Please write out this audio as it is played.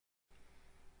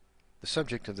The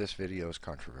subject of this video is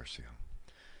controversial.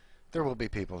 There will be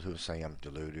people who say I'm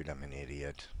deluded, I'm an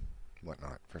idiot,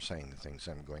 whatnot, for saying the things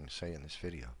I'm going to say in this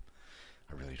video.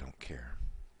 I really don't care.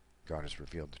 God has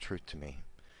revealed the truth to me,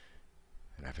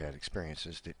 and I've had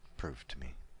experiences that prove to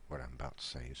me what I'm about to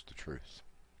say is the truth.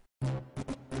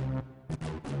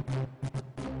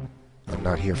 I'm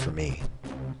not here for me.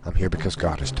 I'm here because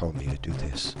God has told me to do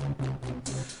this.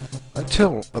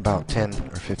 Until about 10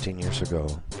 or 15 years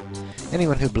ago,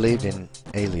 anyone who believed in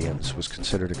aliens was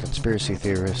considered a conspiracy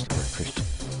theorist or a Christian.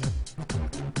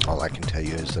 All I can tell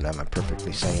you is that I'm a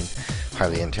perfectly sane,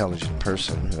 highly intelligent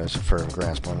person who has a firm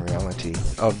grasp on reality.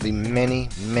 Of the many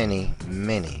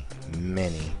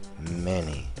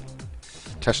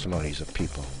testimonies of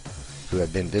people who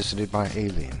have been visited by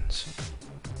aliens,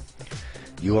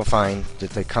 you will find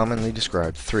that they commonly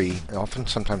describe three, often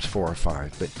sometimes four or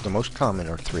five, but the most common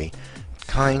are three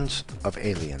kinds of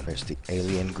alien. There's the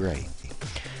alien gray,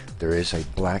 there is a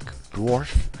black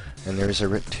dwarf, and there is a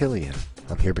reptilian.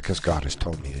 I'm here because God has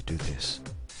told me to do this.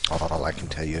 All I can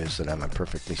tell you is that I'm a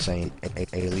perfectly sane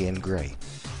alien gray.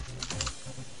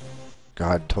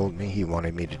 God told me He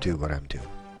wanted me to do what I'm doing.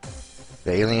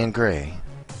 The alien gray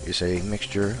is a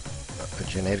mixture, a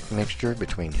genetic mixture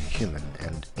between human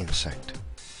and insect.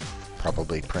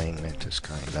 Probably praying mantis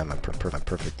kind. I'm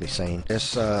perfectly sane.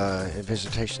 This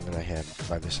visitation that I had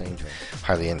by this angel,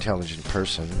 highly intelligent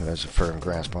person who has a firm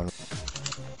grasp on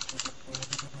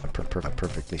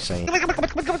perfectly sane. God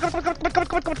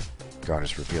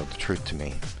has revealed the truth to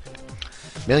me.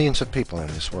 Millions of people in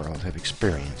this world have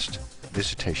experienced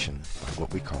visitation by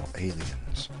what we call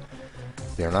aliens.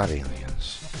 They are not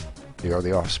aliens. They are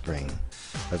the offspring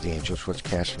of the angels which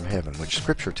cast from heaven, which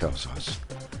Scripture tells us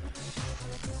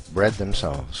bred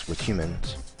themselves with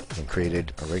humans and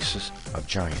created a race of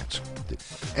giants.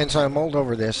 And so I mulled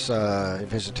over this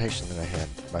visitation that I had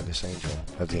by this angel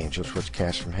of the angels which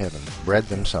cast from heaven, bred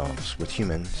themselves with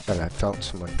humans, and I felt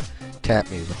someone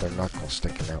tap me with their knuckles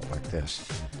sticking out like this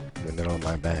in the middle of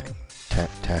my back. Tap,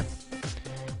 tap.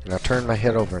 And I turned my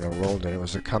head over and I rolled, and it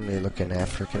was a comely looking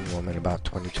African woman about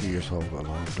 22 years old with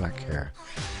long black hair.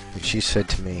 And she said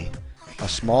to me, a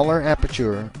smaller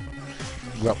aperture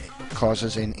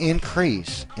causes an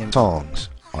increase in songs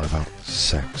are about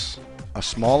sex. A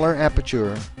smaller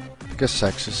aperture, because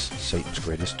sex is Satan's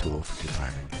greatest tool for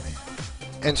defiling man.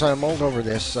 And so I mulled over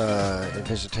this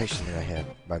visitation that I had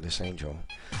by this angel.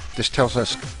 This tells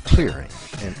us clearly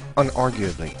and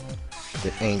unarguably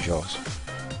that angels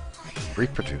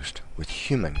reproduced with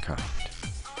humankind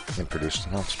and produced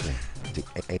an offspring, the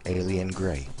alien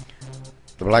gray.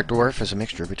 The black dwarf is a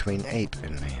mixture between ape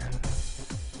and man,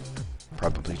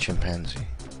 probably chimpanzee.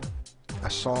 I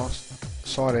saw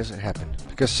it as it happened,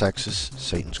 because sex is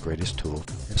Satan's greatest tool.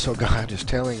 And so God is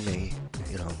telling me,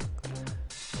 you know,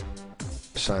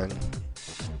 son,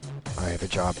 I have a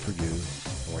job for you.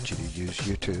 I want you to use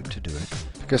YouTube to do it,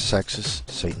 because sex is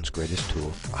Satan's greatest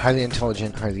tool. Highly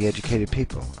intelligent, highly educated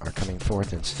people are coming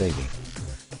forth and stating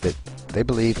that they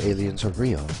believe aliens are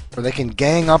real, or they can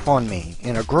gang up on me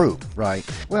in a group, right?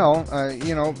 Well,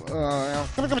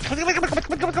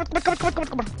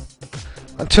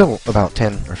 until about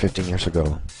 10 or 15 years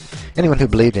ago, anyone who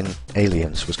believed in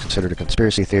aliens was considered a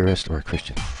conspiracy theorist or a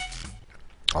Christian.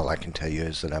 All I can tell you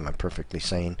is that I'm a perfectly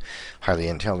sane, highly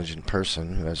intelligent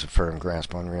person who has a firm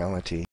grasp on reality.